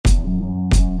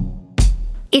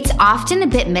It's often a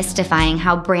bit mystifying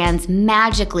how brands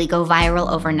magically go viral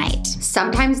overnight.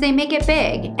 Sometimes they make it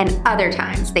big, and other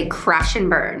times they crash and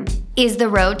burn. Is the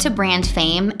road to brand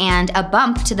fame and a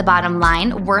bump to the bottom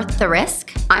line worth the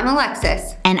risk? I'm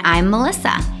Alexis. And I'm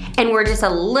Melissa. And we're just a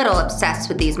little obsessed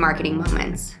with these marketing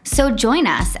moments. So join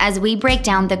us as we break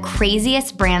down the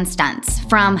craziest brand stunts,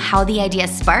 from how the idea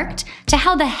sparked to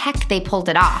how the heck they pulled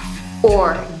it off.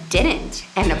 Or didn't.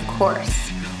 And of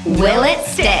course, will it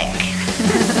stick?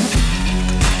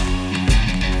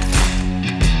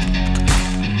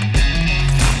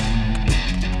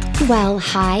 Well,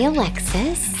 hi,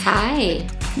 Alexis. Hi.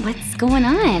 What's going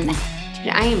on? Dude,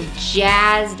 I am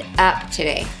jazzed up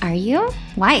today. Are you?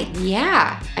 Why?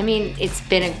 Yeah. I mean, it's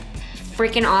been a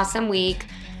freaking awesome week.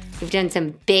 We've done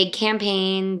some big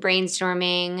campaign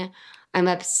brainstorming. I'm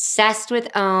obsessed with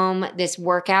Ohm. This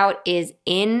workout is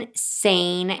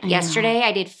insane. Yesterday,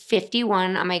 I did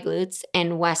 51 on my glutes,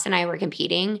 and Wes and I were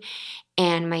competing,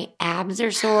 and my abs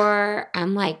are sore.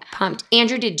 I'm like pumped.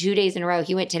 Andrew did 2 days in a row.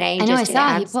 He went today. And I know, I just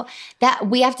saw. did abs. That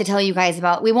we have to tell you guys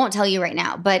about. We won't tell you right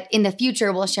now, but in the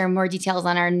future, we'll share more details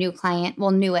on our new client.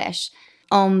 Well, newish,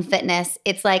 Ohm Fitness.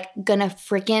 It's like gonna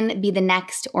freaking be the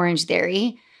next Orange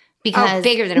Theory. Because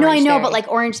bigger than Orange Theory. No, I know, Theory. but like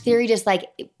Orange Theory just like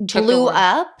blew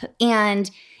up, and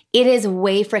it is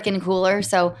way freaking cooler.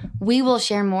 So we will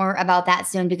share more about that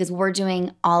soon because we're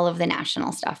doing all of the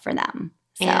national stuff for them.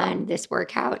 So And this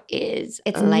workout is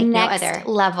it's like next no other.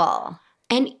 level.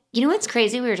 And you know what's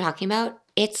crazy we were talking about?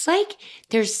 It's like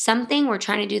there's something, we're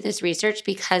trying to do this research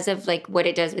because of like what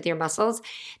it does with your muscles.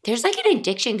 There's like an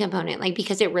addiction component, like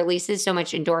because it releases so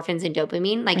much endorphins and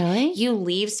dopamine. Like Really? you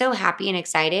leave so happy and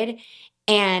excited,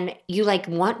 and you like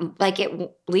want, like it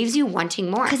leaves you wanting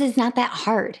more. Because it's not that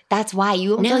hard. That's why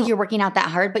you don't feel like you're working out that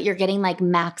hard, but you're getting like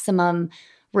maximum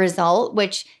result,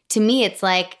 which to me, it's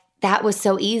like, that was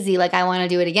so easy. Like, I want to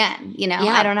do it again. You know,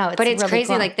 Yeah, I don't know. but it's really crazy.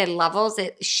 cool. Like the levels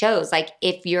it shows, like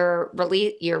if you're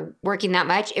working that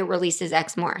much, it releases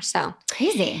X more. So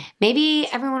Crazy. maybe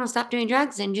everyone will stop doing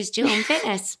drugs and just do Ohm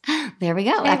Fitness. There we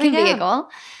go. There That we could be a go. goal.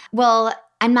 Well,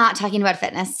 I'm not talking about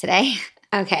fitness today.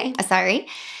 Okay. Sorry.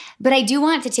 But I do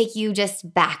want to take you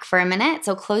just back for a minute.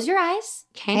 So close your eyes.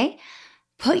 Okay.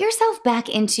 Put yourself back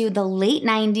into the late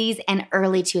 90s and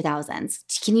early 2000s.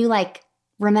 Can you like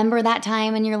remember that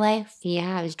time in your life?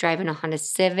 Yeah, I was driving a Honda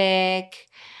Civic.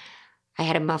 I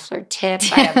had a muffler tip.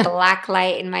 I had a black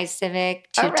light in my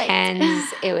Civic, two All right. 10s.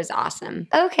 It was awesome.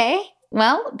 Okay.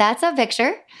 Well, that's a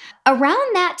picture.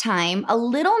 Around that time, a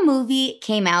little movie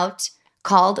came out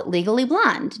called Legally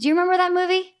Blonde. Do you remember that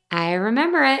movie? I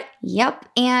remember it. Yep.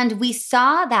 And we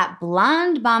saw that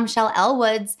blonde bombshell, Elle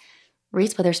Woods,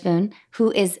 Reese Witherspoon, who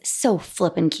is so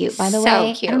flippin' cute, by the So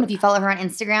way. cute. I don't know if you follow her on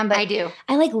Instagram, but I do.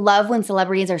 I like love when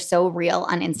celebrities are so real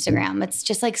on Instagram. It's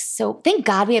just like so, thank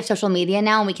God we have social media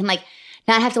now and we can like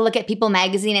not have to look at People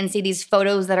magazine and see these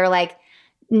photos that are like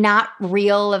not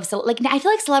real of, like I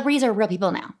feel like celebrities are real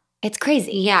people now. It's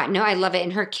crazy. Yeah, no, I love it.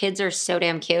 And her kids are so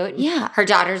damn cute. Yeah. Her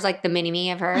daughter's like the mini-me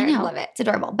of her. I know. Love it. It's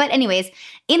adorable. But anyways,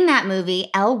 in that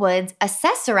movie, Elle Woods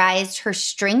accessorized her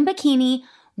string bikini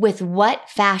with what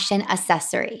fashion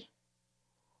accessory?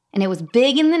 And it was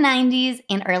big in the 90s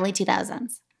and early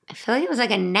 2000s. I feel like it was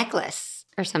like a necklace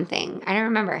or something. I don't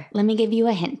remember. Let me give you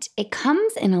a hint. It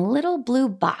comes in a little blue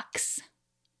box.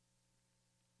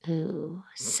 Ooh.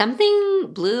 Something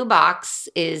blue box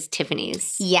is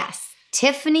Tiffany's. Yes.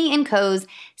 Tiffany & Co.'s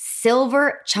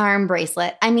silver charm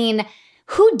bracelet. I mean,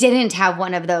 who didn't have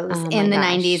one of those Oh in the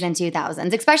my gosh. 90s and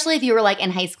 2000s, especially if you were like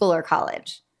in high school or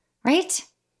college, right?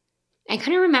 I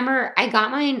kind of remember I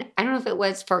got mine, I don't know if it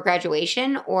was for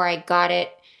graduation or I got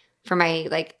it for my,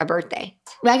 like, a birthday.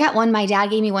 I got one. My dad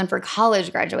gave me one for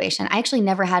college graduation. I actually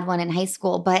never had one in high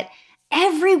school, but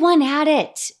everyone had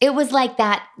it. It was like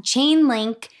that chain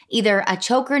link, either a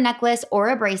choker necklace or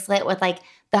a bracelet with like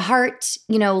the heart,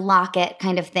 locket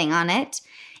kind of thing on it.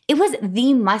 It was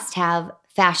the must-have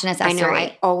fashion accessory. I know,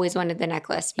 I always wanted the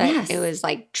necklace, but Yes. it was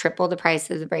like triple the price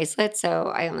of the bracelet, so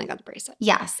I only got the bracelet.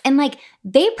 Yes. And like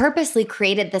they purposely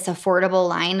created this affordable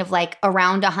line of like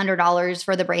around $100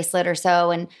 for the bracelet or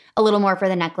so and a little more for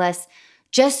the necklace,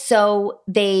 just so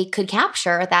they could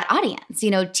capture that audience,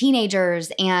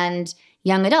 teenagers and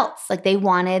young adults. Like they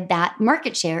wanted that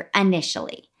market share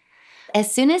initially. As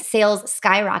soon as sales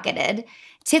skyrocketed,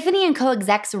 Tiffany & Co.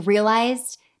 execs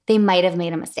realized they might have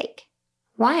made a mistake.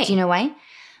 Why? Do you know why?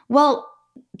 Well,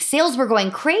 sales were going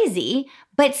crazy,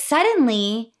 but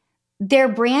suddenly their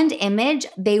brand image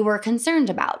they were concerned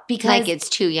about because Like it's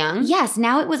too young? yes,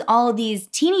 now it was all of these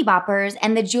teeny boppers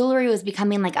and the jewelry was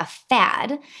becoming like a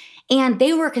fad. And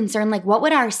they were concerned, like, what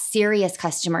would our serious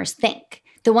customers think?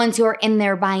 the ones who are in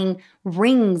there buying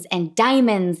rings and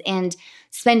diamonds and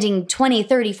spending 20,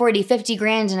 30, 40, 50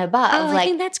 grand and above. Oh, I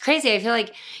think that's crazy. I feel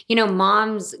like,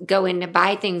 moms go in to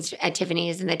buy things at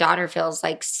Tiffany's and the daughter feels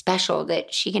like special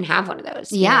that she can have one of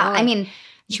those. Yeah. I mean,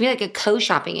 it should be like a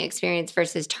co-shopping experience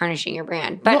versus tarnishing your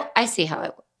brand. But I see how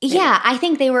it works. Yeah, I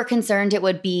think they were concerned it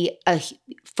would be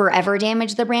forever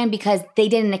damage the brand because they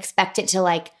didn't expect it to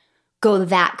like go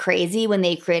that crazy when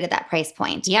they created that price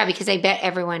point. Yeah, because I bet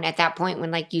everyone at that point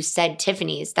when like you said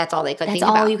Tiffany's, that's all they could think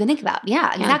about. That's all you can think about.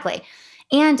 Yeah, exactly.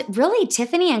 And really,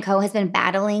 Tiffany & Co. has been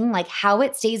battling like how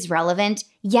it stays relevant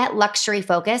yet luxury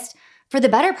focused for the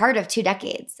better part of 2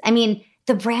 decades. I mean,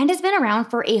 the brand has been around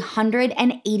for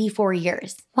 184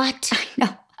 years. What? I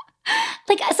know.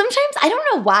 Like sometimes I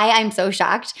don't know why I'm so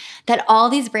shocked that all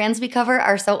these brands we cover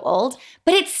are so old,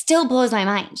 but it still blows my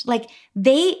mind. Like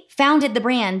they founded the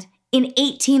brand in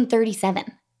 1837.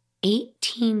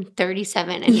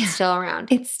 1837 and it's still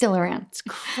around. It's still around. It's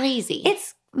crazy.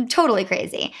 It's totally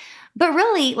crazy. But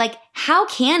really, like how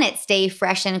can it stay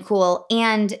fresh and cool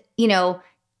and,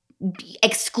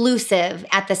 exclusive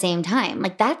at the same time?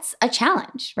 Like that's a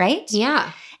challenge, right?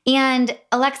 Yeah. And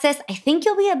Alexis, I think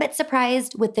you'll be a bit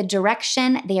surprised with the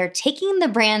direction they are taking the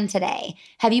brand today.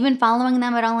 Have you been following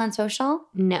them at all on social?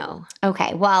 No.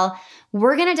 Okay, well,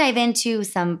 we're going to dive into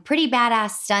some pretty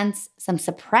badass stunts, some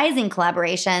surprising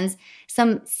collaborations,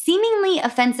 some seemingly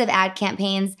offensive ad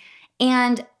campaigns,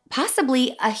 and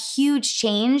possibly a huge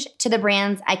change to the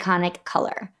brand's iconic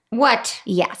color. What?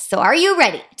 Yes. So are you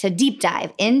ready to deep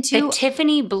dive into the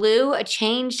Tiffany blue, a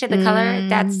change to the color?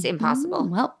 That's impossible.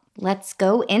 Well, let's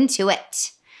go into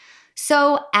it.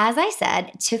 So as I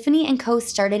said, Tiffany & Co.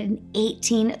 started in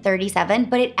 1837,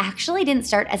 but it actually didn't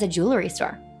start as a jewelry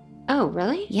store. Oh,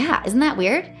 really? Yeah, isn't that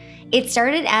weird? It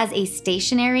started as a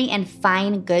stationery and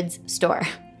fine goods store.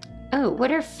 Oh, what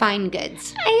are fine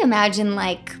goods? I imagine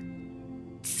like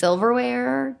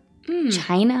silverware,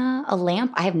 china, a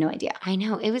lamp. I have no idea. I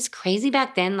know. It was crazy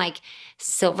back then, like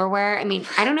silverware. I mean,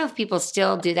 I don't know if people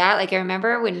still do that. Like I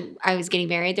remember when I was getting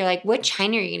married, they're like, what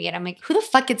china are you going to get? I'm like, who the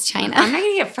fuck gets china? I'm not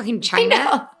going to get fucking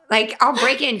china. Like I'll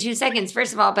break it in 2 seconds,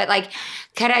 first of all. But like,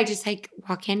 could I just like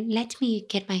walk in? Let me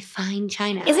get my fine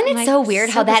china. Isn't it like, so weird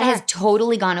how that bizarre. has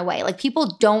totally gone away? Like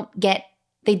people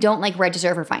they don't like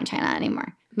register for fine china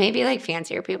anymore. Maybe like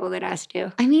fancier people that us do.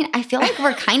 I mean, I feel like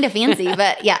we're kind of fancy,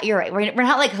 but yeah, you're right. We're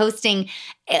not like hosting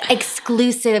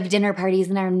exclusive dinner parties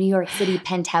in our New York City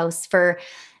penthouse for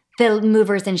the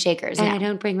movers and shakers. And I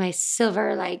don't bring my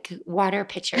silver like water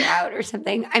pitcher out or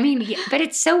something. I mean, yeah, but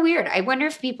it's so weird. I wonder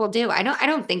if people do. I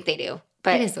don't think they do.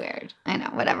 But it is weird. I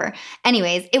know, whatever.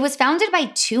 Anyways, it was founded by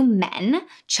 2 men,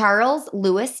 Charles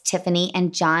Louis Tiffany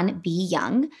and John B.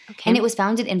 Young. Okay. And it was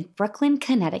founded in Brooklyn,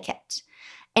 Connecticut.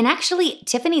 And actually,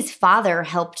 Tiffany's father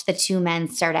helped the 2 men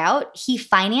start out. He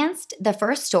financed the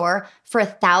first store for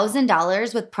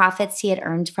 $1,000 with profits he had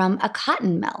earned from a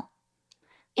cotton mill.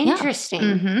 Interesting.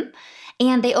 Yeah. Mm-hmm.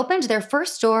 And they opened their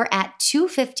first store at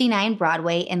 259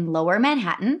 Broadway in Lower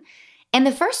Manhattan. And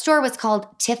the first store was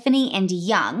called Tiffany and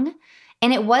Young.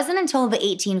 And it wasn't until the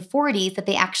 1840s that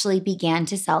they actually began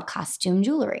to sell costume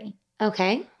jewelry.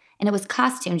 Okay. And it was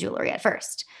costume jewelry at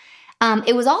first.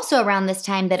 It was also around this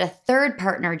time that a third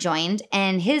partner joined,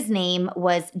 and his name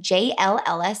was J.L.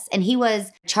 Ellis, and he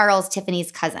was Charles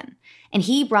Tiffany's cousin. And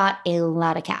he brought a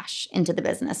lot of cash into the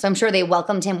business. So I'm sure they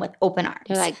welcomed him with open arms.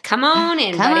 They're like, come on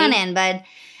in, Come buddy. on in,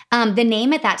 bud. The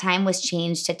name at that time was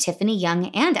changed to Tiffany Young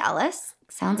and Ellis.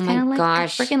 Sounds kind of like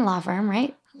a freaking law firm,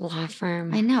 right? Law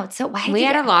firm. I know. It's so why we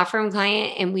had a law firm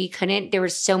client and we couldn't. There were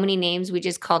so many names. We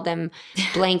just called them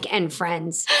blank and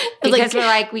friends because we're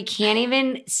like, we can't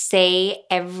even say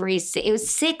every. It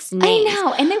was 6 names. I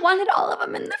know, and they wanted all of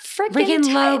them in the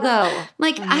freaking logo.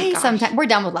 Like sometimes we're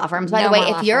done with law firms. By the way,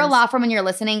 if you're a law firm and you're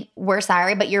listening, we're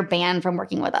sorry, but you're banned from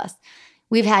working with us.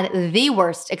 We've had the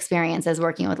worst experiences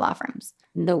working with law firms.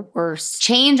 The worst.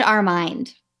 Change our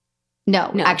mind.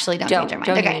 No, actually don't change our mind.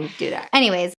 Don't even do that.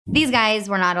 Anyways, these guys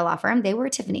were not a law firm. They were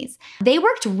Tiffany's. They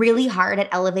worked really hard at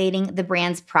elevating the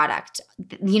brand's product.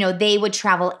 They would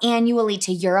travel annually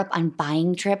to Europe on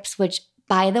buying trips, which,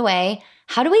 by the way,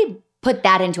 how do we put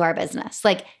that into our business?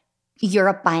 Like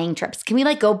Europe buying trips. Can we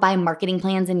like go buy marketing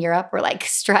plans in Europe or like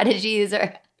strategies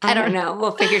or I don't know.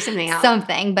 We'll figure something out.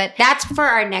 But that's for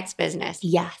our next business.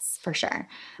 Yes, for sure.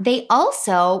 They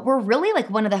also were really like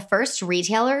one of the first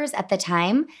retailers at the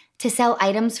time to sell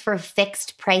items for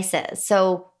fixed prices.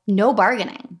 So no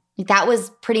bargaining. Like that was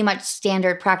pretty much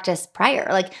standard practice prior.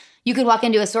 Like you could walk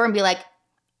into a store and be like,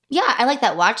 yeah, I like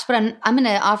that watch, but I'm going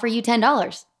to offer you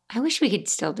 $10. I wish we could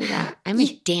still do that. I'm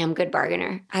a damn good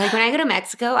bargainer. When I go to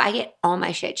Mexico, I get all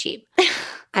my shit cheap.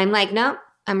 I'm like, nope,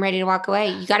 I'm ready to walk away.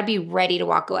 You got to be ready to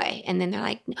walk away. And then they're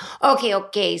like, okay,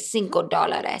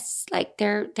 $5. Like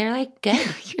they're like,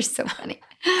 good. You're so funny.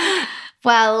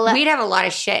 Well, we'd have a lot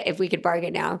of shit if we could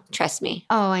bargain now. Trust me.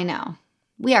 Oh, I know.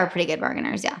 We are pretty good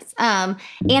bargainers, yes. And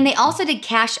they also did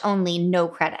cash only, no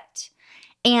credit.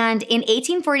 And in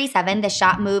 1847, the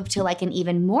shop moved to like an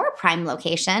even more prime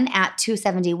location at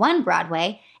 271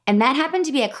 Broadway. And that happened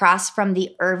to be across from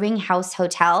the Irving House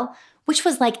Hotel, which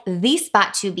was like the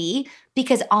spot to be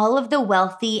because all of the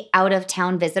wealthy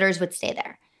out-of-town visitors would stay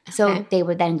there. So they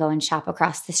would then go and shop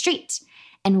across the street.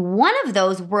 And one of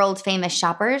those world-famous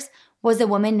shoppers was a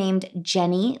woman named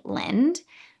Jenny Lind.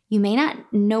 You may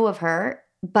not know of her,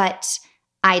 but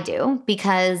I do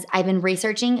because I've been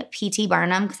researching P.T.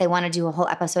 Barnum because I want to do a whole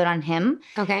episode on him.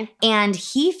 Okay. And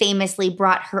he famously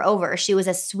brought her over. She was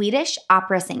a Swedish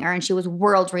opera singer and she was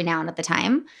world renowned at the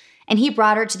time. And he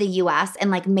brought her to the U.S. and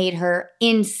like made her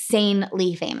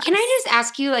insanely famous. Can I just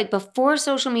ask you, like before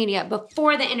social media,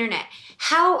 before the internet,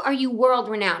 how are you world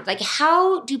renowned? Like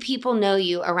how do people know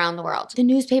you around the world? The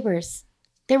newspapers.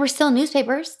 There were still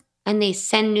newspapers. And they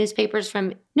send newspapers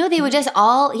from... No, they would just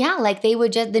all, like they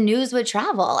would just, the news would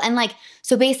travel. And like,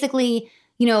 so basically,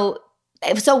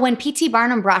 so when P.T.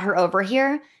 Barnum brought her over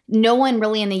here, no one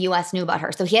really in the U.S. knew about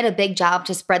her. So he had a big job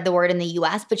to spread the word in the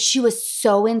U.S., but she was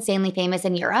so insanely famous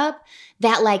in Europe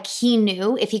that like he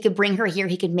knew if he could bring her here,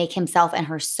 he could make himself and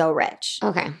her so rich.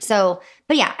 Okay. So,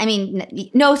 but yeah, I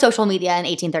mean, no social media in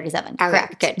 1837. Okay,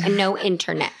 correct. good. And no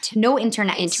internet. No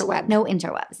internet. Interweb. No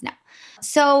interwebs, no.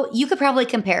 So you could probably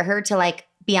compare her to like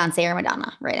Beyonce or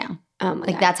Madonna right now. Oh my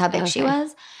God. That's how big she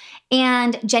was.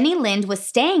 And Jenny Lind was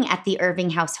staying at the Irving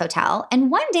House Hotel.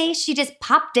 And one day she just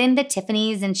popped into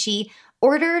Tiffany's and she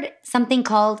ordered something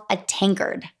called a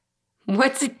tankard.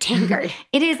 What's a tankard?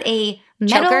 It is a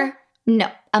metal. Choker?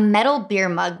 No, a metal beer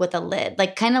mug with a lid,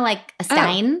 like kind of like a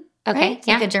Stein. Okay. Right? It's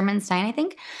like a German Stein, I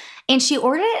think. And she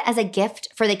ordered it as a gift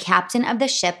for the captain of the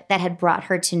ship that had brought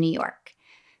her to New York.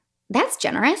 That's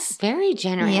generous. Very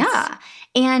generous. Yeah.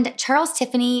 And Charles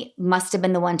Tiffany must have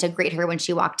been the one to greet her when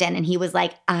she walked in. And he was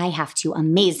like, I have to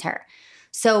amaze her.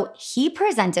 So he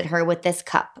presented her with this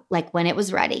cup, like when it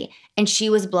was ready. And she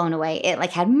was blown away. It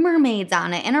like had mermaids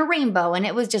on it and a rainbow. And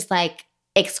it was just like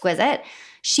exquisite.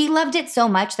 She loved it so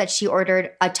much that she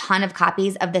ordered a ton of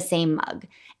copies of the same mug.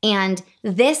 And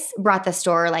this brought the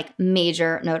store like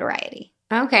major notoriety.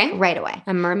 Okay. Right away.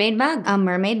 A mermaid mug. A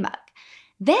mermaid mug.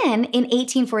 Then in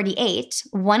 1848,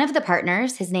 one of the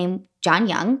partners, his name John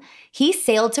Young, he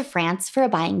sailed to France for a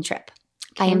buying trip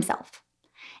by himself.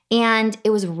 And it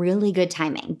was really good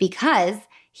timing because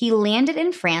he landed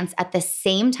in France at the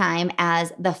same time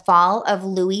as the fall of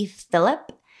Louis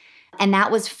Philippe. And that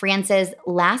was France's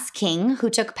last king who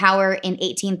took power in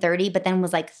 1830, but then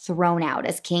was like thrown out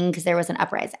as king because there was an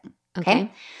uprising.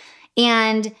 Okay.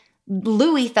 And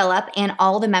Louis Philippe and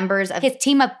all the members of his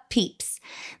team of peeps,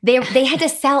 they had to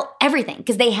sell everything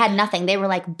because they had nothing. They were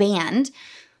like banned.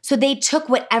 So they took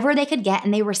whatever they could get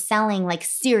and they were selling like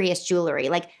serious jewelry,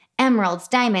 like emeralds,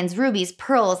 diamonds, rubies,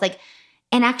 pearls, like,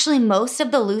 and actually most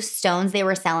of the loose stones they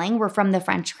were selling were from the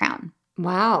French crown.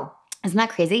 Wow. Isn't that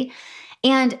crazy?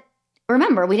 And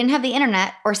remember, we didn't have the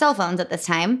internet or cell phones at this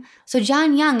time. So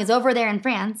John Young is over there in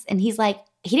France and he's like,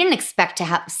 he didn't expect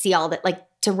to see all that, like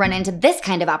to run into this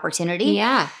kind of opportunity.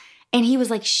 Yeah. And he was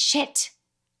like, shit,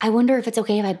 I wonder if it's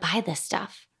okay if I buy this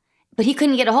stuff. But he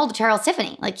couldn't get a hold of Charles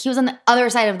Tiffany. Like he was on the other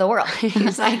side of the world. He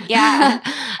was like, yeah,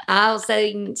 I'll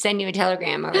send you a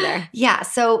telegram over there. Yeah.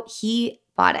 So he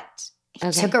bought it.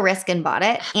 He took a risk and bought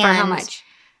it. For how much?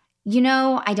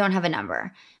 I don't have a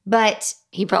number. But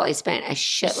he probably spent a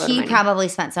shitload of money. He probably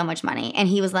spent so much money. And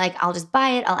he was like, I'll just buy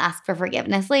it. I'll ask for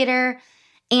forgiveness later.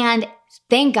 And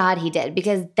thank God he did,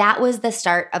 because that was the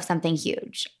start of something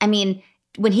huge. I mean,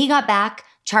 when he got back,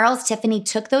 Charles Tiffany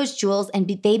took those jewels and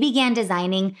they began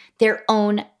designing their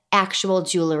own actual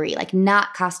jewelry, like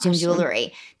not costume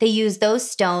jewelry. They used those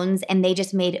stones and they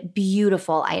just made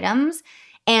beautiful items.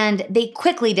 And they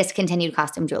quickly discontinued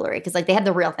costume jewelry because like they had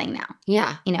the real thing now.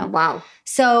 Yeah. Wow.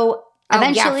 So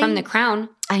eventually, from the crown.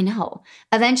 I know.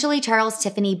 Eventually, Charles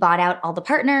Tiffany bought out all the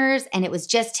partners and it was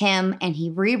just him, and he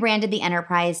rebranded the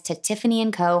enterprise to Tiffany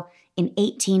 & Co. in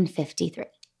 1853.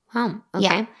 Wow. Okay.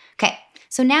 Yeah. Okay.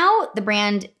 So now the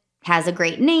brand has a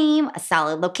great name, a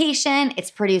solid location.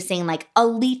 It's producing like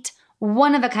elite,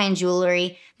 one-of-a-kind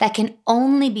jewelry that can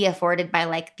only be afforded by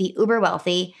like the uber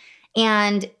wealthy.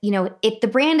 And, the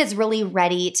brand is really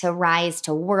ready to rise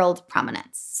to world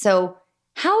prominence. So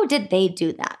how did they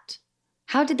do that?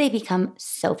 How did they become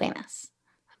so famous?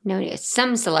 No,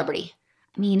 some celebrity.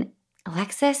 I mean,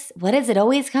 Alexis, what does it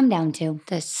always come down to?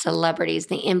 The celebrities,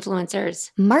 the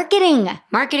influencers. Marketing.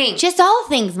 Marketing. Just all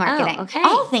things marketing. Oh, okay.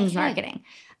 All things marketing.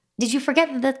 Did you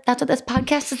forget that that's what this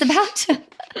podcast is about?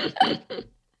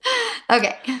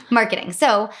 Okay, marketing.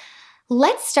 So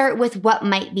let's start with what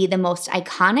might be the most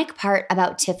iconic part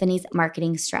about Tiffany's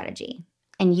marketing strategy.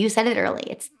 And you said it early.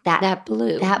 It's that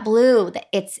blue. That blue.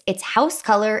 It's house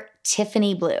color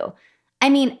Tiffany blue. I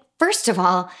mean, first of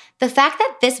all, the fact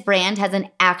that this brand has an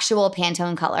actual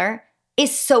Pantone color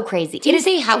is so crazy. Did you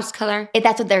say house color?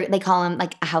 That's what they call them,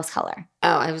 like a house color. Oh,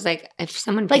 I was like, if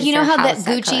someone like, you know how that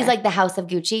Gucci's like the house of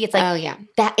Gucci? It's like, oh yeah,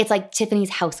 that it's like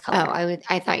Tiffany's house color. Oh,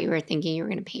 I thought you were thinking you were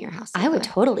going to paint your house. I would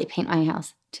totally paint my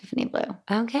house Tiffany blue.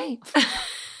 Okay.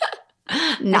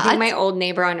 I think my old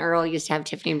neighbor on Earl used to have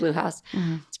Tiffany blue house.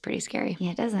 Mm-hmm. It's pretty scary.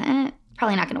 Yeah, it doesn't.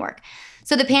 Probably not going to work.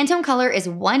 So the Pantone color is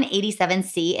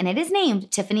 187C, and it is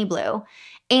named Tiffany blue.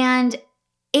 And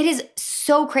it is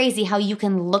so crazy how you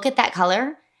can look at that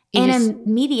color and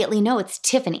immediately know it's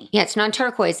Tiffany. Yeah, it's not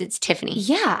turquoise, it's Tiffany.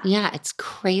 Yeah. Yeah, it's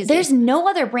crazy. There's no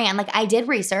other brand. Like, I did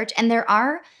research, and there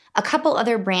are a couple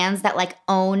other brands that like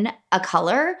own a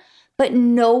color, but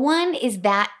no one is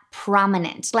that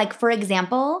prominent. Like, for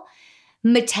example,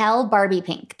 Mattel Barbie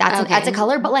pink. That's a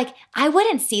color, but like, I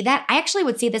wouldn't see that. I actually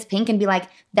would see this pink and be like,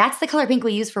 that's the color pink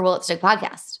we use for Will It Stick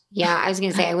podcast. Yeah, I was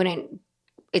going to say, I wouldn't.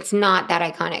 It's not that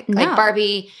iconic. No. Like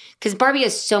Barbie, because Barbie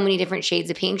has so many different shades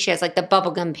of pink. She has like the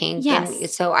bubblegum pink. Yes. And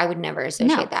so I would never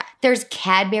associate that. There's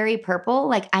Cadbury purple.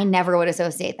 Like, I never would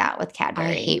associate that with Cadbury.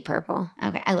 I hate purple.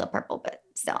 Okay, I love purple, but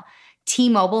still.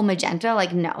 T-Mobile magenta,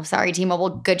 like, no. Sorry, T-Mobile,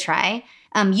 good try.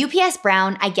 UPS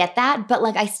brown, I get that. But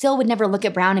like, I still would never look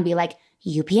at brown and be like,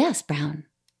 UPS brown.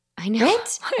 I know.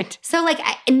 Right? What? So like,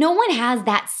 no one has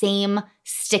that same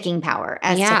sticking power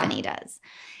as Tiffany does.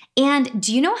 And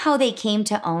do you know how they came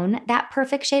to own that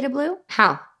perfect shade of blue?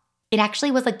 How? It actually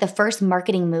was like the first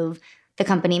marketing move the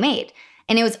company made.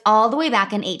 And it was all the way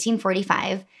back in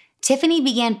 1845. Tiffany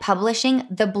began publishing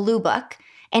the Blue Book,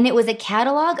 and it was a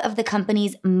catalog of the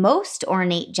company's most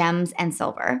ornate gems and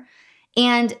silver.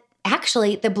 And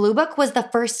actually, the Blue Book was the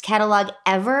first catalog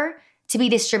ever to be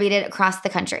distributed across the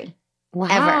country. Wow.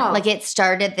 Ever. Like, it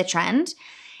started the trend.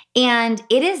 And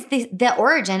it is the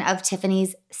origin of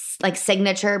Tiffany's like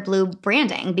signature blue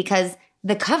branding, because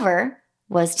the cover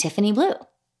was Tiffany blue.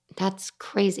 That's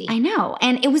crazy. I know.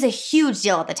 And it was a huge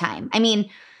deal at the time. I mean,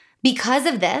 because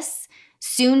of this,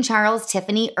 soon Charles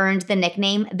Tiffany earned the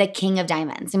nickname the King of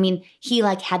Diamonds. I mean, he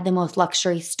like had the most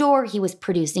luxury store. He was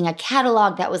producing a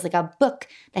catalog that was like a book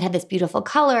that had this beautiful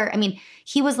color. I mean,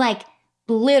 he was like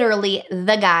literally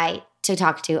the guy to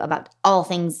talk to about all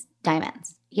things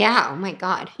diamonds. Yeah. Oh my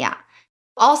God. Yeah.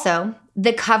 Also,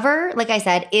 the cover, like I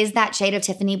said, is that shade of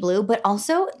Tiffany blue, but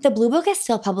also the Blue Book is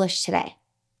still published today.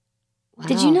 Wow.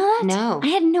 Did you know that? No. I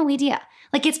had no idea.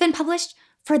 Like, it's been published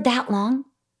for that long.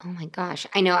 Oh my gosh.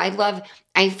 I know.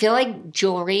 I feel like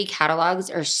jewelry catalogs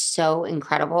are so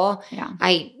incredible. Yeah.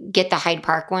 I get the Hyde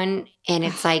Park one, and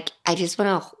it's like, I just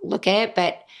want to look at it,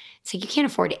 but it's like you can't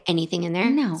afford anything in there.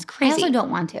 No. It's crazy. I also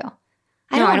don't want to.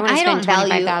 I don't want to spend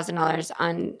 $25,000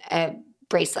 on a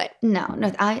bracelet. No,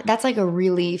 that's like a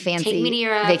really fancy Take me to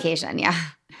Europe. Vacation. Yeah.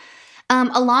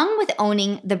 Along with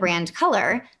owning the brand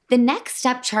color, the next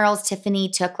step Charles Tiffany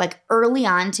took like early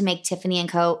on to make Tiffany &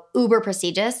 Co. uber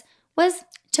prestigious was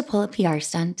to pull a PR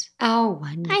stunt. Oh,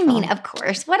 wonderful. I mean, of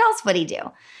course. What else would he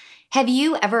do? Have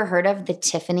you ever heard of the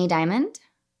Tiffany diamond?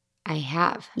 I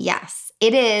have. Yes.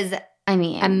 It is, I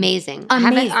mean. Amazing.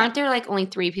 Aren't there like only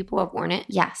 3 people who have worn it?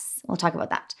 Yes. We'll talk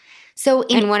about that. So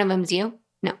and one of them's you?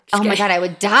 No. Oh my God, I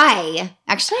would die.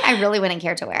 Actually, I really wouldn't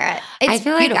care to wear it. I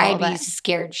feel like I'd be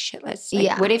scared shitless.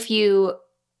 Like, what if you,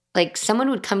 like,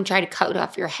 someone would come try to cut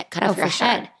off your head?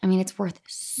 Sure. I mean, it's worth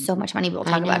so much money. We'll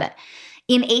talk about it.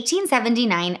 In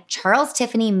 1879, Charles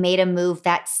Tiffany made a move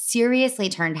that seriously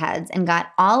turned heads and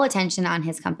got all attention on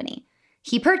his company.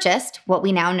 He purchased what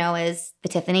we now know as the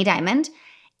Tiffany diamond.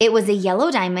 It was a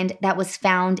yellow diamond that was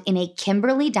found in a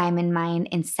Kimberley diamond mine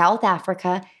in South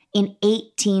Africa in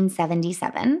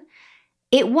 1877.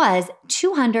 It was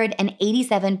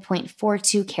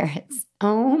 287.42 carats.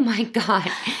 Oh my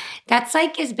God. That's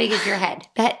like as big as your head.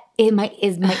 Yeah.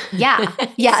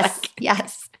 Yes.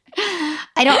 Yes.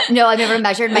 I don't know. I've never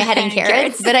measured my head in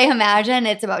carats, but I imagine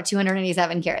it's about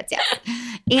 287 carats. Yeah.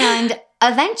 And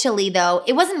eventually, though,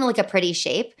 it wasn't like a pretty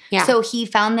shape. Yeah. So he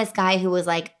found this guy who was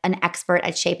like an expert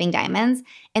at shaping diamonds,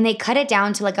 and they cut it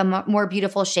down to like a more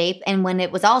beautiful shape. And when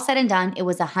it was all said and done, it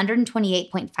was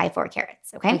 128.54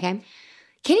 carats. Okay. Okay.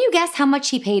 Can you guess how much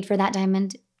he paid for that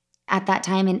diamond at that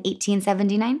time in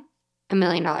 1879? $1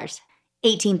 million.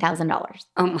 $18,000.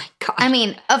 Oh my God. I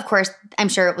mean, of course, I'm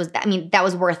sure it was, that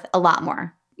was worth a lot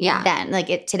more. Yeah. Then.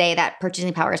 Like today, that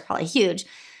purchasing power is probably huge.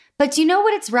 But do you know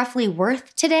what it's roughly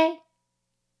worth today?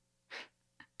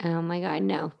 Oh my God,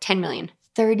 no. 10 million.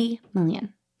 $30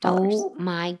 million. Oh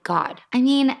my God. I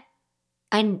mean,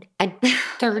 A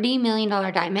 $30 million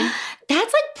diamond?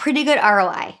 that's like pretty good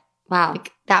ROI. Wow.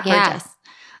 Like that purchase.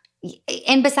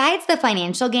 And besides the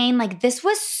financial gain, like this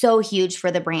was so huge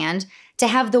for the brand to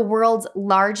have the world's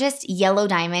largest yellow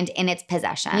diamond in its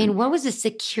possession. I mean, what was the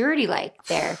security like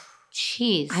there?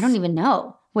 Jeez. I don't even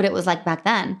know what it was like back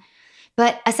then.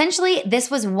 But essentially, this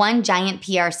was one giant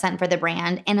PR stunt for the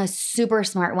brand and a super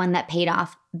smart one that paid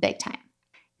off big time.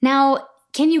 Now,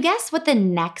 can you guess what the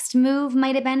next move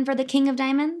might have been for the King of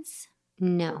Diamonds?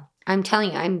 No. I'm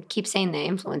telling you, I keep saying the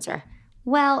influencer.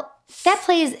 Well, that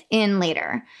plays in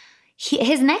later.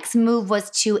 His next move was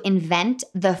to invent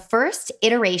the first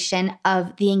iteration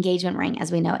of the engagement ring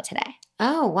as we know it today.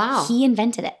 Oh, wow. He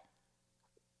invented it.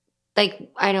 Like,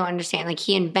 I don't understand. Like,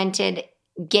 he invented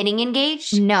getting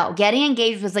engaged? No, getting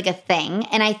engaged was like a thing.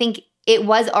 And I think it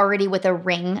was already with a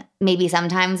ring, maybe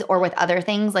sometimes, or with other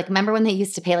things. Like, remember when they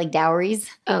used to pay like dowries?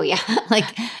 Oh, yeah. Like,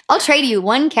 I'll trade you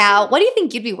one cow. What do you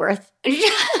think you'd be worth?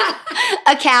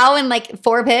 A cow and like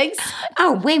 4 pigs?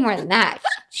 Oh, way more than that.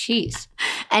 Jeez.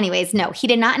 Anyways, no, he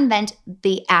did not invent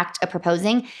the act of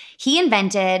proposing. He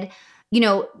invented,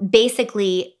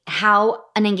 basically how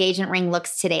an engagement ring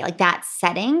looks today. Like that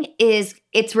setting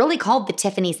it's really called the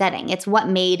Tiffany setting. It's what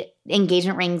made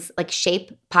engagement rings like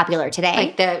shape popular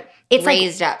today. Like it's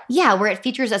raised up. Yeah, where it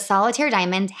features a solitaire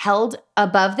diamond held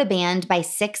above the band by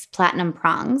 6 platinum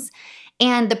prongs.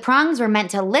 And the prongs were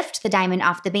meant to lift the diamond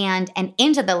off the band and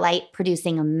into the light,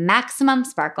 producing a maximum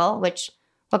sparkle, which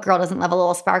what girl doesn't love a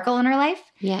little sparkle in her life?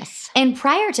 Yes. And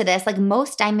prior to this, like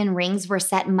most diamond rings were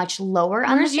set much lower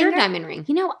on the finger. Where's your diamond ring?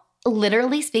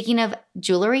 Literally speaking of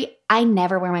jewelry, I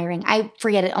never wear my ring. I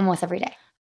forget it almost every day.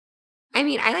 I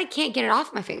mean, I can't get it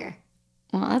off my finger.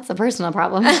 Well, that's a personal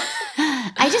problem.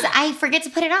 I forget to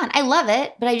put it on. I love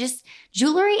it, but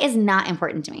jewelry is not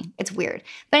important to me. It's weird.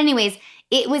 But anyways,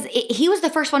 he was the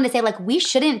first one to say like, we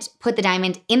shouldn't put the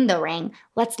diamond in the ring.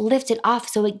 Let's lift it off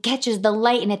so it catches the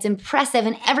light and it's impressive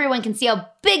and everyone can see how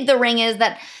big the ring is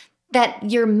that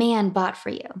your man bought for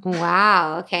you.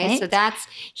 Wow. Okay. Right? So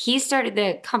he started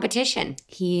the competition.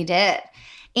 He did.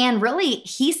 And really,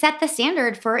 he set the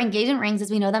standard for engagement rings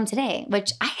as we know them today,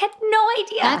 which I had no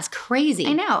idea. That's crazy.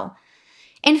 I know.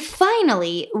 And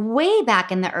finally, way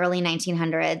back in the early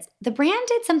 1900s, the brand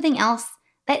did something else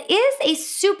that is a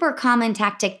super common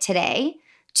tactic today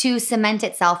to cement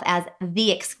itself as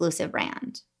the exclusive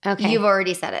brand. Okay. You've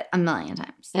already said it a million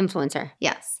times. Influencer.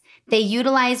 Yes. They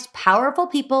utilized powerful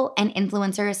people and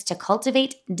influencers to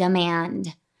cultivate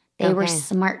demand. They were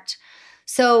smart.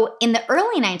 So in the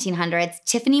early 1900s,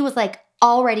 Tiffany was like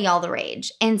already all the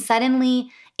rage. And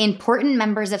suddenly, important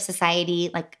members of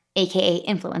society, like AKA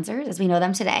influencers, as we know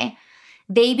them today,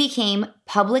 they became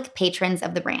public patrons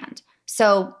of the brand.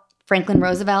 So Franklin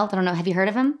Roosevelt, I don't know, have you heard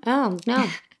of him? Oh, no.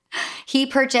 He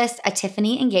purchased a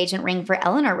Tiffany engagement ring for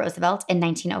Eleanor Roosevelt in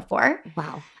 1904.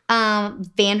 Wow.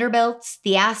 Vanderbilts,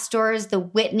 the Astors, the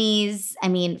Whitneys,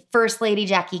 First Lady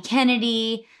Jackie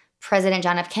Kennedy, President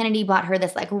John F. Kennedy bought her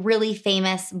this like really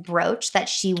famous brooch that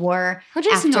she wore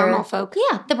just after normal folk.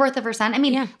 Yeah, the birth of her son.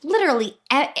 Literally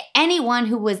everyone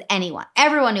who was anyone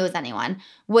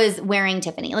was wearing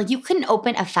Tiffany. Like you couldn't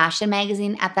open a fashion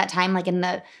magazine at that time, like in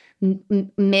the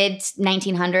mid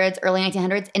 1900s, early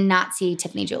 1900s, and not see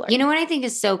Tiffany jewelry. You know what I think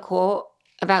is so cool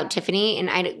about Tiffany, and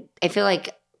I feel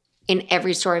like in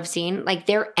every store I've seen, like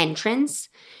their entrance,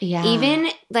 even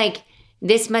like.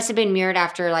 This must have been mirrored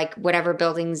after like whatever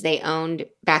buildings they owned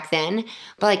back then.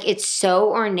 But like it's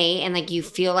so ornate and like you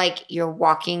feel like you're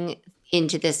walking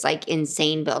into this like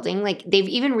insane building. Like they've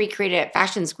even recreated it at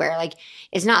Fashion Square. Like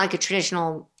it's not like a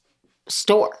traditional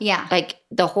store. Yeah. Like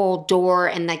the whole door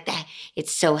and like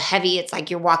it's so heavy. It's like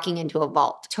you're walking into a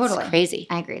vault. Totally. It's crazy.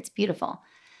 I agree. It's beautiful.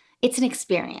 It's an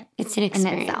experience. In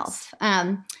itself.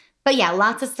 But yeah,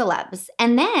 lots of celebs.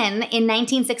 And then in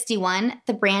 1961,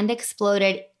 the brand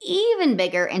exploded even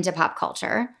bigger into pop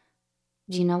culture.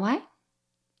 Do you know why?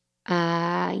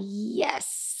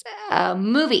 Yes.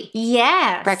 Movie.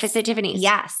 Yes. Breakfast at Tiffany's.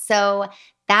 Yes. So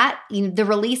the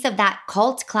release of that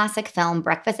cult classic film,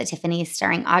 Breakfast at Tiffany's,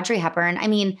 starring Audrey Hepburn,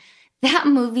 that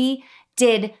movie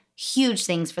did huge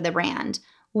things for the brand,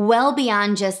 well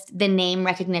beyond just the name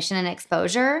recognition and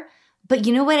exposure. But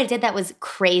you know what it did that was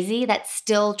crazy that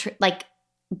still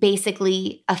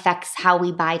basically affects how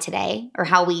we buy today or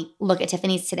how we look at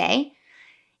Tiffany's today?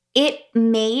 It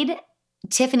made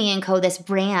Tiffany & Co. this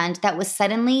brand that was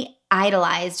suddenly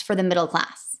idolized for the middle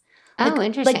class. Oh,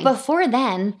 interesting. Like before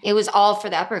then, it was all for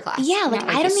the upper class. Yeah, like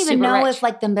I don't even know if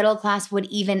like the middle class would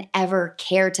even ever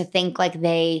care to think like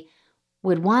they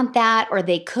would want that or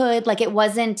they could. Like it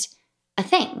wasn't a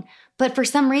thing. But for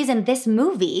some reason, this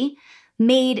movie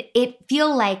made it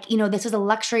feel like, you know, this was a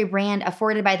luxury brand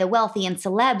afforded by the wealthy and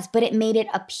celebs, but it made it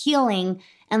appealing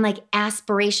and like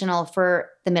aspirational for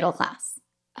the middle class.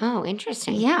 Oh,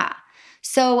 interesting. Yeah.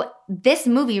 So this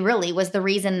movie really was the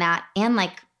reason that, and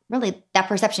like really that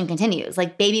perception continues.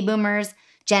 Like baby boomers,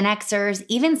 Gen Xers,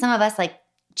 even some of us like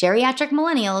geriatric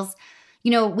millennials,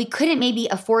 you know, we couldn't maybe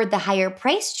afford the higher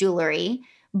price jewelry,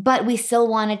 but we still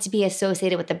wanted to be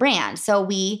associated with the brand. So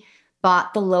we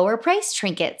bought the lower price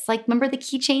trinkets. Like remember the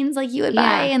keychains like you would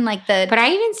buy and like the. But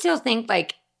I even still think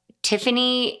like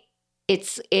Tiffany,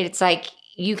 it's like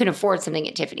you can afford something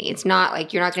at Tiffany. It's not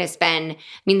like you're not going to spend. I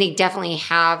mean, they definitely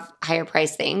have higher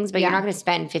price things, but you're not going to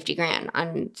spend $50,000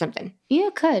 on something.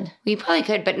 You could. Well, you probably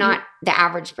could, but not the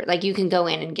average. Like you can go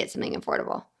in and get something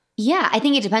affordable. Yeah, I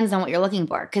think it depends on what you're looking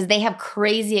for because they have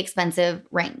crazy expensive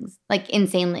rings, like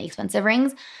insanely expensive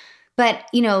rings. But,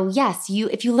 you know, yes,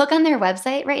 if you look on their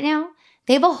website right now,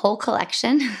 they have a whole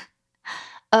collection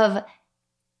of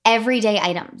everyday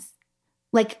items.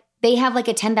 Like they have like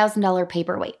a $10,000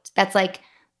 paperweight. That's like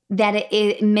that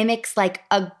it mimics like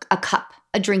a cup,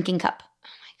 a drinking cup. Oh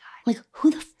my God. Like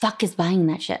who the fuck is buying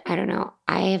that shit? I don't know.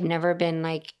 I have never been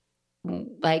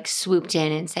like swooped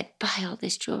in and said, buy all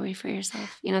this jewelry for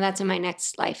yourself. You know, that's in my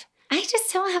next life. I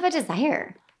just don't have a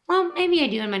desire. Well, maybe I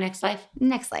do in my next life.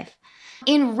 Next life.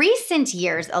 In recent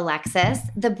years, Alexis,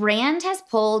 the brand has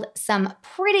pulled some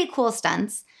pretty cool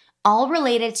stunts, all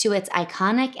related to its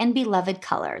iconic and beloved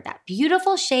color, that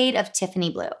beautiful shade of Tiffany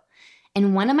blue.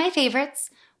 And one of my favorites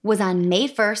was on May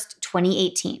 1st,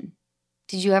 2018.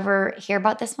 Did you ever hear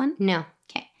about this one? No.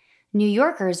 Okay. New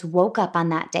Yorkers woke up on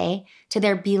that day to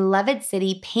their beloved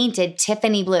city painted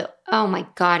Tiffany blue. Oh my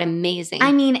God, amazing.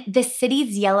 I mean, the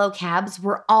city's yellow cabs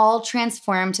were all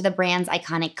transformed to the brand's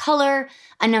iconic color.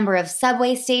 A number of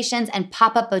subway stations and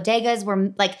pop-up bodegas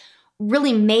were like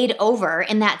really made over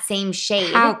in that same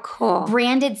shade. How cool.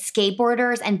 Branded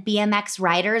skateboarders and BMX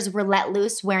riders were let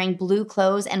loose wearing blue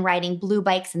clothes and riding blue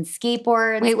bikes and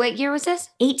skateboards. Wait, what year was this?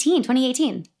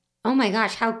 2018. Oh my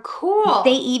gosh, how cool.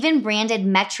 They even branded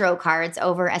Metro cards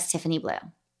over as Tiffany blue.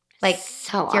 Like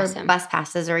so your awesome. bus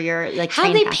passes or your like how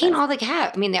train they passes. paint all the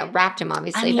cabs? I mean, they wrapped them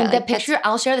obviously. I mean, but the like, picture,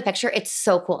 I'll share the picture. It's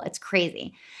so cool. It's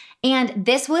crazy. And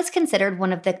this was considered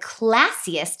one of the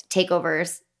classiest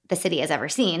takeovers the city has ever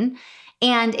seen.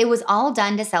 And it was all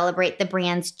done to celebrate the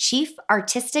brand's chief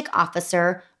artistic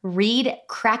officer, Reed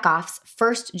Krakoff's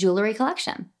first jewelry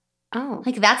collection. Oh.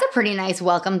 Like that's a pretty nice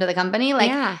welcome to the company.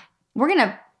 Like we're going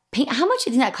to paint. How much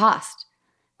do you think that cost?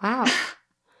 Wow.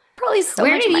 Probably so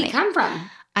Where much did money. he come from?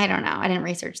 I don't know. I didn't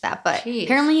research that, but Jeez.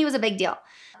 Apparently he was a big deal.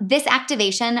 This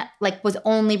activation like was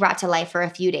only brought to life for a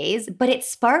few days, but it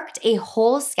sparked a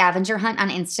whole scavenger hunt on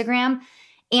Instagram.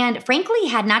 And frankly,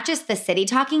 had not just the city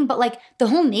talking, but like the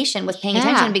whole nation was paying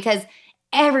attention because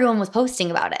everyone was posting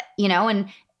about it, you know, and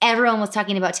everyone was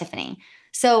talking about Tiffany.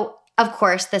 So of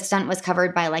course, the stunt was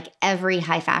covered by like every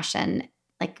high fashion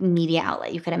like media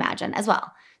outlet you could imagine as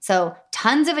well. So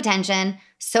tons of attention,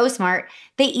 so smart.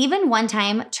 They even one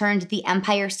time turned the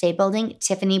Empire State Building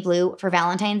Tiffany blue for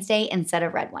Valentine's Day instead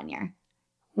of red one year.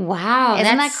 Wow,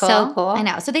 Isn't that's that cool? so cool. I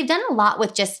know. So they've done a lot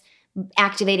with just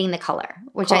activating the color,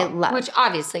 which Cool. I love. Which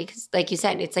obviously, because like you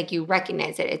said, it's like you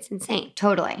recognize it. It's insane.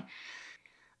 Totally.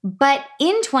 But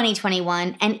in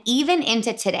 2021 and even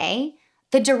into today,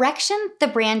 the direction the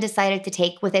brand decided to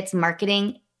take with its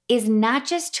marketing is not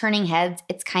just turning heads,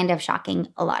 it's kind of shocking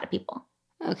a lot of people.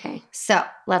 Okay. So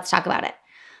let's talk about it.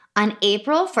 On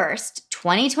April 1st,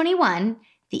 2021,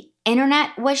 the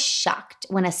internet was shocked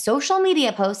when a social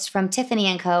media post from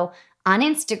Tiffany & Co. on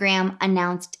Instagram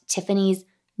announced Tiffany's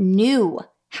new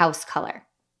house color,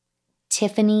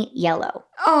 Tiffany Yellow.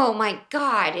 Oh my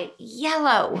God,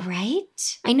 yellow.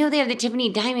 Right? I know they have the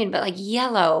Tiffany Diamond, but like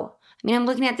yellow. I mean, I'm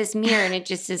looking at this mirror and it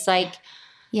just is like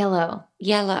Yellow.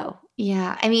 yellow.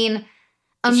 Yeah. I mean,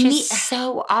 It's just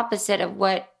so opposite of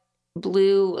what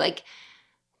blue, like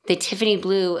the Tiffany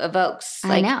blue evokes.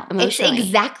 Like, I know. emotionally. It's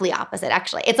exactly opposite,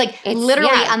 actually. It's like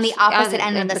literally on the opposite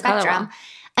end of the spectrum.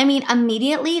 I mean,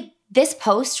 immediately, this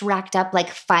post racked up like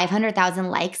 500,000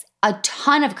 likes, a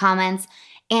ton of comments,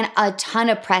 and a ton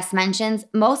of press mentions,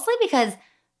 mostly because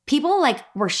people like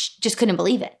were just couldn't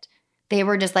believe it. They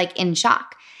were just like in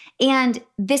shock. And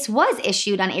this was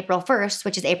issued on April 1st,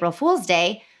 which is April Fool's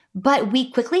Day, but we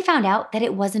quickly found out that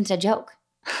it wasn't a joke.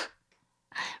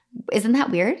 Isn't that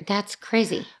weird? That's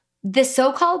crazy. The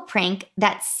so-called prank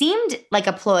that seemed like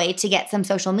a ploy to get some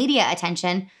social media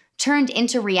attention turned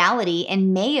into reality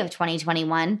in May of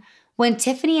 2021 when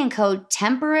Tiffany & Co.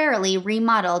 temporarily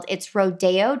remodeled its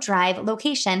Rodeo Drive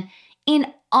location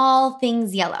in all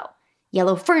things yellow.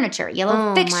 Yellow furniture,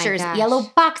 yellow fixtures, yellow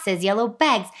boxes, yellow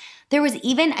bags. There was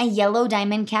even a Yellow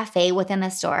Diamond Cafe within the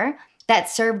store that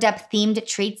served up themed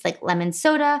treats like lemon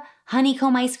soda,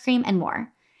 honeycomb ice cream, and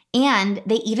more. And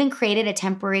they even created a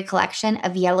temporary collection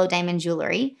of yellow diamond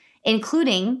jewelry,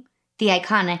 including the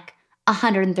iconic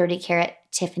 130 karat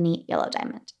Tiffany yellow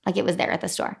diamond. Like it was there at the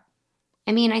store.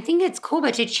 I mean, I think it's cool,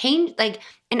 but to change like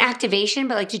an activation,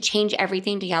 but like to change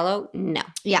everything to yellow, no.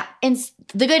 Yeah. And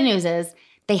the good news is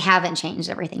they haven't changed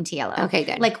everything to yellow. Okay,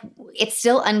 good. Like it's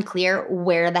still unclear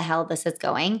where the hell this is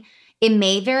going. It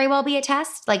may very well be a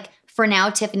test. Like for now,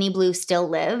 Tiffany Blue still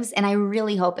lives, and I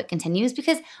really hope it continues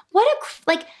because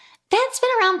that's been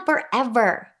around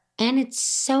forever. And it's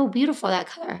so beautiful, that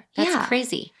color. That's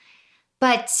crazy.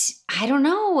 But I don't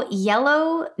know,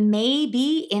 yellow may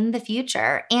be in the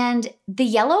future. And the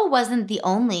yellow wasn't the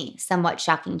only somewhat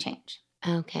shocking change.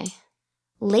 Okay.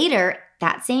 Later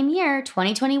that same year,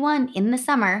 2021, in the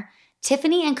summer,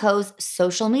 Tiffany & Co.'s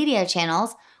social media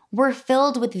channels were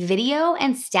filled with video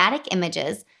and static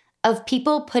images of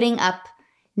people putting up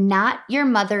 "Not Your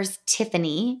Mother's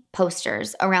Tiffany"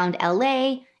 posters around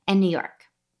LA and New York.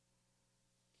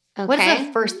 Okay. What's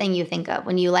the first thing you think of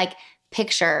when you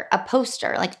picture a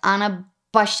poster on a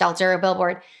bus shelter or a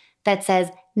billboard that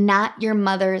says "Not Your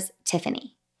Mother's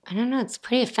Tiffany"? I don't know. It's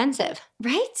pretty offensive.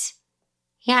 Right?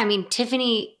 Yeah. I mean,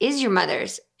 Tiffany is your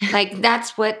mother's.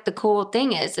 That's what the cool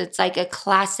thing is. It's like a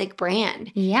classic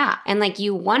brand. Yeah. And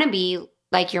you want to be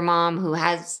like your mom who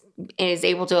is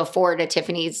able to afford a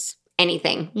Tiffany's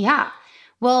anything. Yeah.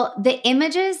 Well, the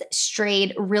images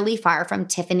strayed really far from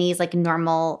Tiffany's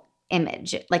normal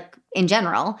image, in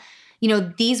general.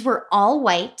 These were all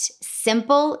white,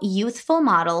 simple, youthful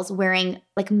models wearing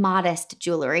modest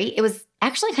jewelry. It was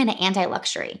actually kind of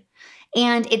anti-luxury.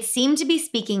 And it seemed to be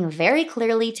speaking very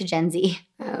clearly to Gen Z.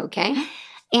 Okay.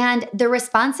 And the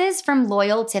responses from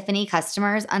loyal Tiffany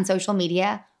customers on social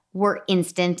media were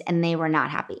instant, and they were not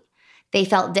happy. They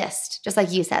felt dissed, just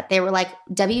like you said. They were like,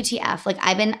 WTF,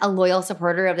 I've been a loyal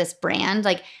supporter of this brand.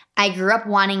 I grew up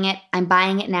wanting it. I'm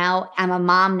buying it now. I'm a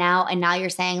mom now. And now you're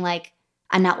saying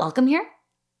I'm not welcome here?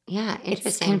 Yeah, interesting.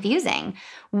 It's confusing.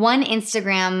 One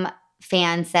Instagram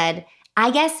fan said,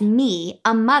 "I guess me,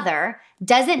 a mother,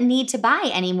 doesn't need to buy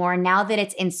anymore now that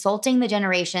it's insulting the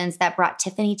generations that brought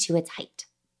Tiffany to its height."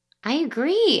 I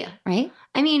agree. Right?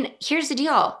 I mean, here's the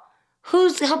deal.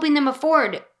 Who's helping them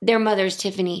afford their mother's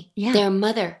Tiffany? Yeah. Their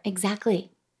mother.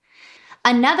 Exactly.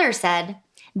 Another said,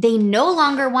 "They no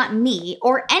longer want me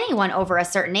or anyone over a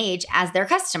certain age as their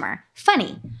customer.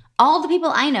 Funny. All the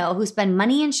people I know who spend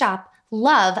money and shop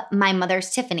love my mother's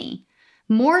Tiffany.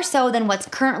 More so than what's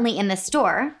currently in the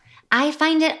store. I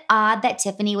find it odd that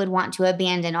Tiffany would want to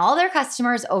abandon all their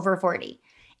customers over 40.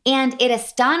 And it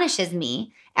astonishes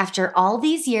me. After all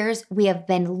these years, we have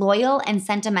been loyal and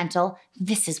sentimental.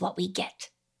 This is what we get."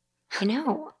 I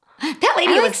know. That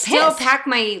lady I looks still pissed. pack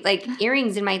my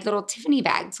earrings in my little Tiffany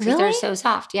bags because Really? they're so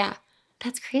soft. Yeah.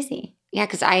 That's crazy. Yeah,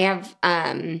 because I have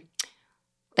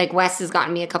Wes has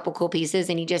gotten me a couple cool pieces,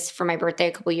 and he just for my birthday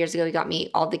a couple years ago he got me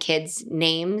all the kids'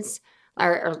 names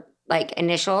or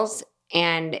initials,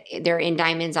 and they're in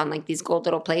diamonds on these gold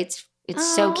little plates.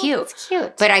 It's so cute. It's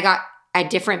cute. But I got a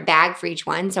different bag for each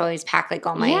one, so I always pack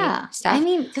all my stuff. I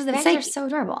mean, because the It's bags are so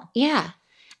adorable. Yeah.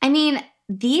 I mean,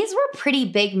 these were pretty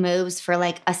big moves for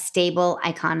a stable,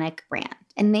 iconic brand.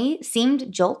 And they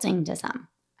seemed jolting to some.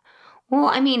 Well,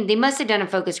 I mean, they must have done a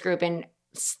focus group, and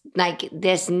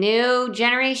this new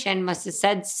generation must have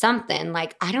said something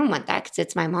I don't want that because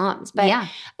it's my mom's. But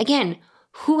again,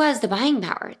 who has the buying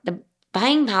power? The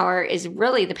buying power is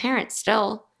really the parents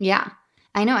still. Yeah,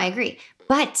 I know. I agree.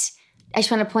 But I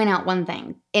just want to point out one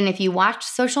thing. And if you watched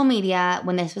social media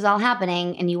when this was all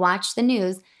happening and you watched the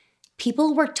news,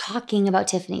 people were talking about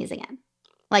Tiffany's again.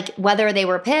 Whether they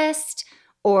were pissed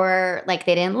or they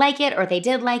didn't like it or they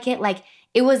did like it,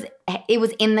 it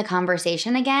was in the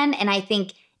conversation again. And I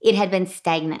think it had been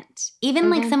stagnant.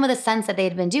 Even some of the stunts that they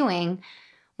had been doing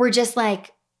were just oh,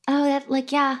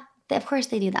 that yeah, of course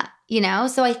they do that.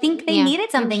 So I think they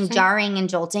needed something jarring and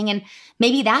jolting. And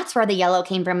maybe that's where the yellow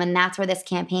came from. And that's where this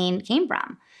campaign came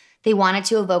from. They wanted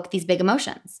to evoke these big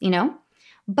emotions,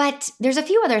 But there's a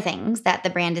few other things that the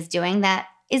brand is doing that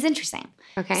is interesting.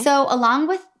 Okay. So along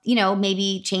with,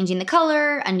 maybe changing the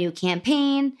color, a new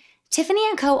campaign, Tiffany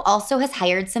 & Co. also has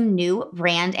hired some new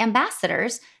brand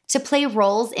ambassadors to play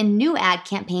roles in new ad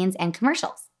campaigns and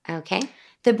commercials. Okay.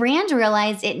 the brand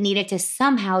realized it needed to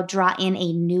somehow draw in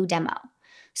a new demo.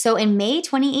 So in May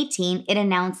 2018, it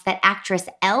announced that actress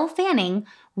Elle Fanning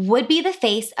would be the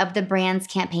face of the brand's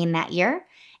campaign that year.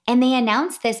 And they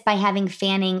announced this by having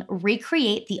Fanning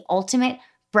recreate the ultimate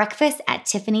breakfast at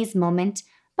Tiffany's moment,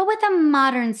 but with a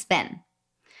modern spin.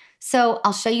 So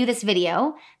I'll show you this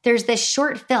video. There's this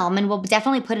short film, and we'll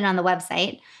definitely put it on the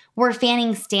website, where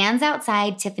Fanning stands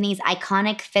outside Tiffany's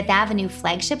iconic Fifth Avenue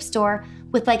flagship store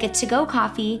with like a to-go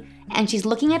coffee, and she's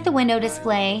looking at the window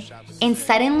display, and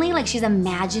suddenly like she's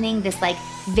imagining this like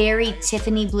very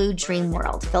Tiffany blue dream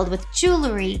world filled with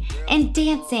jewelry and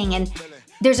dancing. And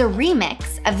there's a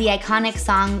remix of the iconic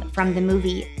song from the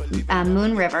movie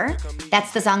Moon River.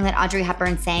 That's the song that Audrey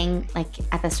Hepburn sang like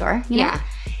at the store, you know? Yeah.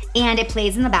 And it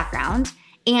plays in the background.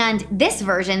 And this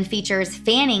version features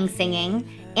Fanning singing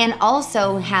and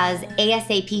also has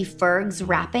ASAP Ferg's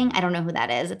rapping. I don't know who that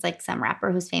is. It's like some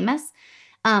rapper who's famous.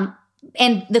 And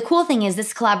the cool thing is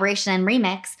this collaboration and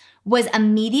remix was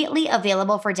immediately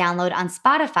available for download on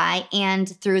Spotify and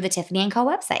through the Tiffany & Co.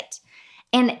 website.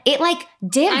 And it like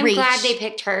did I'm reach. glad they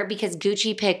picked her because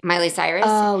Gucci picked Miley Cyrus.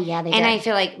 Oh, yeah, they did. And I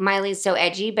feel like Miley's so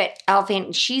edgy, but Elle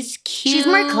Fanning, she's cute. She's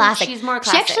more classic. She's more She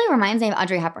classic. actually reminds me of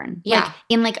Audrey Hepburn. Yeah. Like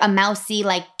in like a mousy,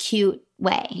 like cute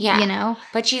way. Yeah. You know?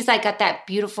 But she's like got that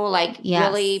beautiful, like Yes.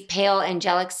 really pale,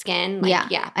 angelic skin.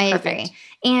 Like, yeah, I perfect. agree.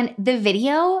 And the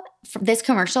video for this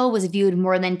commercial was viewed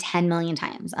more than 10 million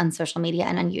times on social media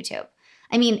and on YouTube.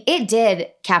 I mean, it did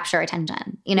capture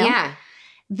attention, you know? Yeah.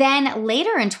 Then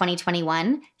later in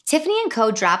 2021, Tiffany &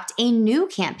 Co. dropped a new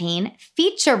campaign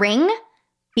featuring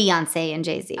Beyonce and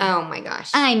Jay-Z. Oh my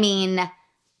gosh. I mean,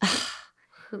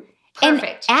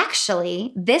 Perfect. and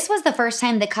actually, this was the first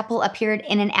time the couple appeared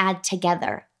in an ad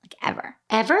together, like ever.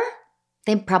 Ever?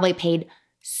 They probably paid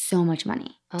so much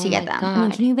money to Oh get my them. I mean,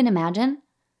 God. can you even imagine?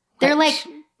 They're like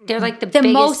They're like the the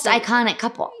biggest, most like, iconic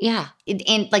couple Yeah.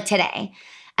 in like today.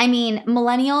 I mean,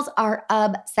 millennials are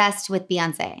obsessed with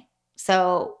Beyonce.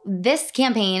 So this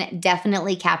campaign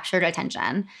definitely captured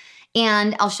attention.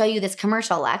 And I'll show you this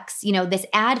commercial, Lex. You know, this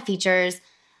ad features,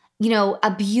 you know,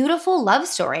 a beautiful love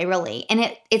story, really.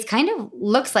 And it's kind of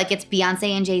looks like it's Beyonce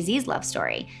and Jay-Z's love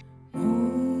story.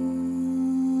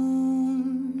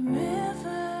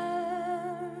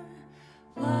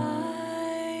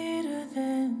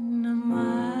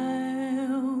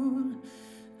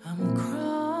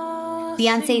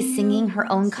 Beyonce's singing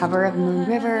her own cover of Moon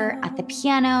River at the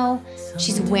piano.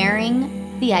 She's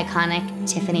wearing the iconic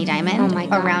Tiffany diamond Oh my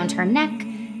God. around her neck.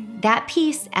 That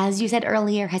piece, as you said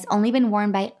earlier, has only been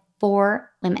worn by 4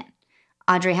 women.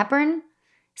 Audrey Hepburn,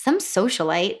 some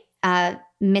socialite,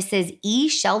 Mrs. E.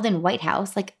 Sheldon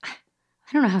Whitehouse, like,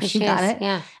 I don't know how she got it.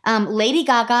 Yeah. Lady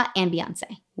Gaga and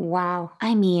Beyonce. Wow.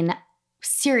 I mean,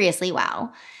 seriously,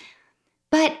 wow.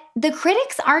 But the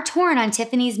critics are torn on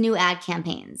Tiffany's new ad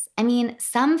campaigns. I mean,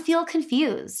 some feel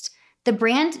confused. The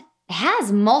brand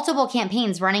has multiple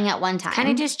campaigns running at one time. Kind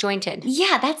of disjointed.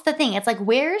 Yeah, that's the thing. It's like,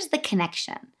 where's the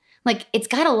connection? Like, it's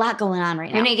got a lot going on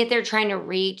right now. And I get they're trying to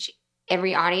reach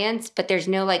every audience, but there's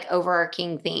no like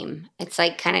overarching theme. It's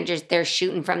like kind of just they're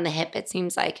shooting from the hip, it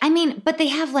seems like. I mean, but they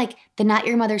have like the Not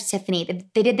Your Mother's Tiffany.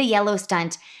 They did the yellow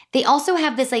stunt. They also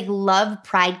have this like love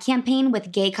pride campaign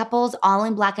with gay couples all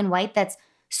in black and white that's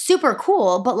super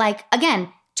cool, but like, again,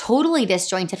 totally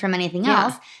disjointed from anything Yeah.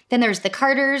 else. Then there's the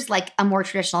Carters, like a more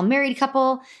traditional married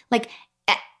couple. Like,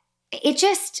 it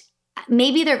just,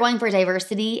 maybe they're going for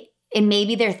diversity and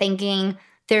maybe they're thinking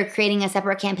they're creating a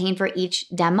separate campaign for each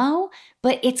demo,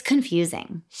 but it's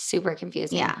confusing. Super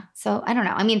confusing. Yeah. So I don't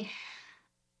know. I mean,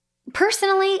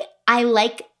 personally, I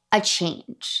like a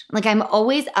change. Like, I'm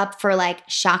always up for like,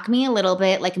 shock me a little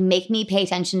bit, like make me pay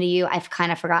attention to you. I've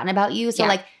kind of forgotten about you. So Yeah.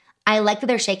 like, I like that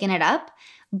they're shaking it up,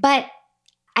 but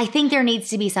I think there needs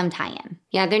to be some tie-in.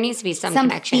 Yeah, there needs to be some Some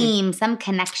connection. theme, some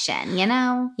connection, you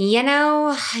know? You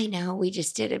know, I know we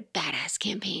just did a badass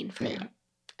campaign for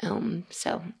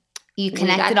so You we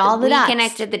connected got all the dots. We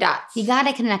connected the dots. You got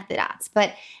to connect the dots.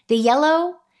 But the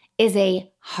yellow is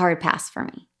a hard pass for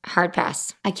me. Hard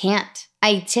pass. I can't.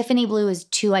 Tiffany blue is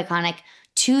too iconic,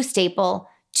 too staple,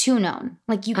 too known.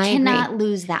 Like, you I cannot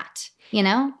lose that, you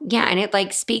know? Yeah, and it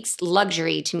like speaks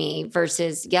luxury to me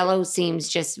versus yellow seems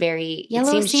just very Yellow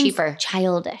it seems cheaper.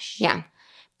 childish. Yeah.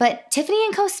 But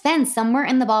Tiffany & Co. spends somewhere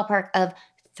in the ballpark of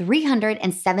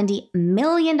 $370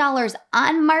 million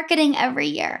on marketing every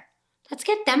year. Let's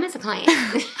get them as a client. Okay,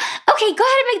 go ahead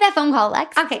and make that phone call,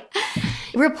 Lex. Okay.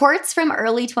 Reports from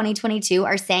early 2022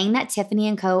 are saying that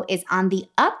Tiffany & Co. is on the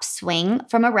upswing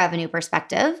from a revenue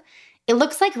perspective. It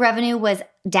looks like revenue was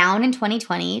down in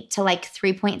 2020 to like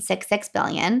 $3.66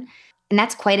 billion. And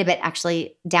that's quite a bit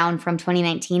actually down from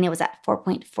 2019. It was at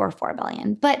 $4.44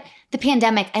 billion. But the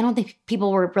pandemic, I don't think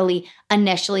people were really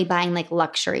initially buying like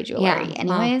luxury jewelry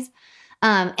anyways.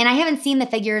 Wow. And I haven't seen the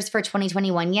figures for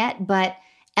 2021 yet, but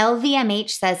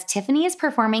LVMH says Tiffany is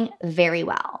performing very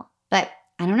well. But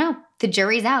I don't know. The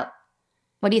jury's out.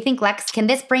 What do you think, Lex? Can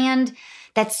this brand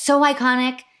that's so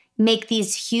iconic make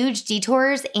these huge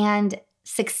detours and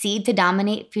succeed to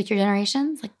dominate future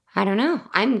generations? Like, I don't know.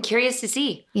 I'm curious to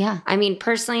see. Yeah. I mean,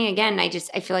 personally, again, I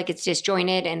feel like it's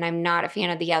disjointed and I'm not a fan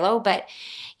of the yellow. But,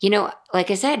 you know,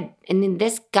 like I said, and then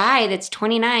this guy that's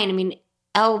 29, I mean,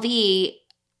 LV,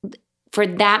 for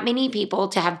that many people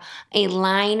to have a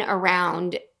line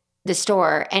around the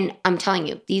store. And I'm telling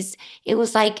you, it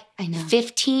was like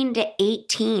 15 to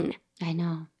 18. I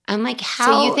know. I'm like, how?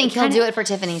 So you think he'll do it for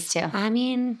Tiffany's too? I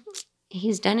mean,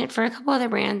 he's done it for a couple other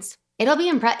brands.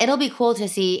 It'll be cool to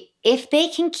see if they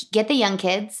can get the young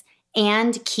kids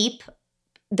and keep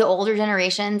the older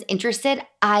generations interested.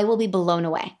 I will be blown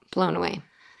away. Blown away.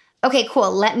 Okay,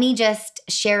 cool. Let me just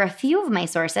share a few of my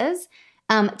sources.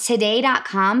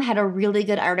 Today.com had a really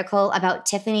good article about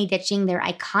Tiffany ditching their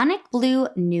iconic blue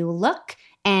new look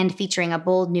and featuring a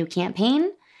bold new campaign.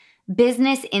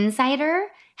 Business Insider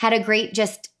had a great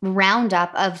just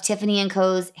roundup of Tiffany &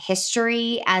 Co.'s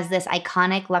history as this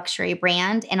iconic luxury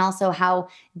brand and also how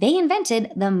they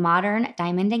invented the modern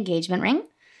diamond engagement ring.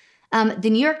 The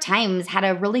New York Times had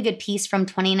a really good piece from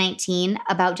 2019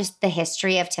 about just the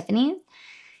history of Tiffany.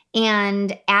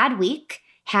 And Adweek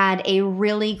had a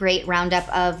really great roundup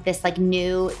of this like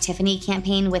new Tiffany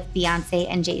campaign with Beyonce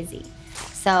and Jay-Z.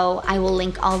 So I will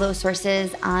link all those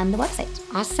sources on the website.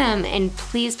 Awesome. And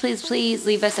please, please, please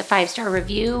leave us a 5-star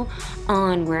review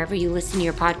on wherever you listen to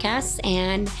your podcasts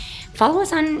and follow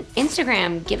us on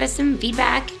Instagram. Give us some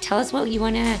feedback. Tell us what you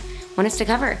want us to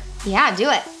cover. Yeah, do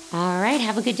it. All right.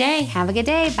 Have a good day. Have a good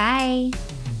day. Bye.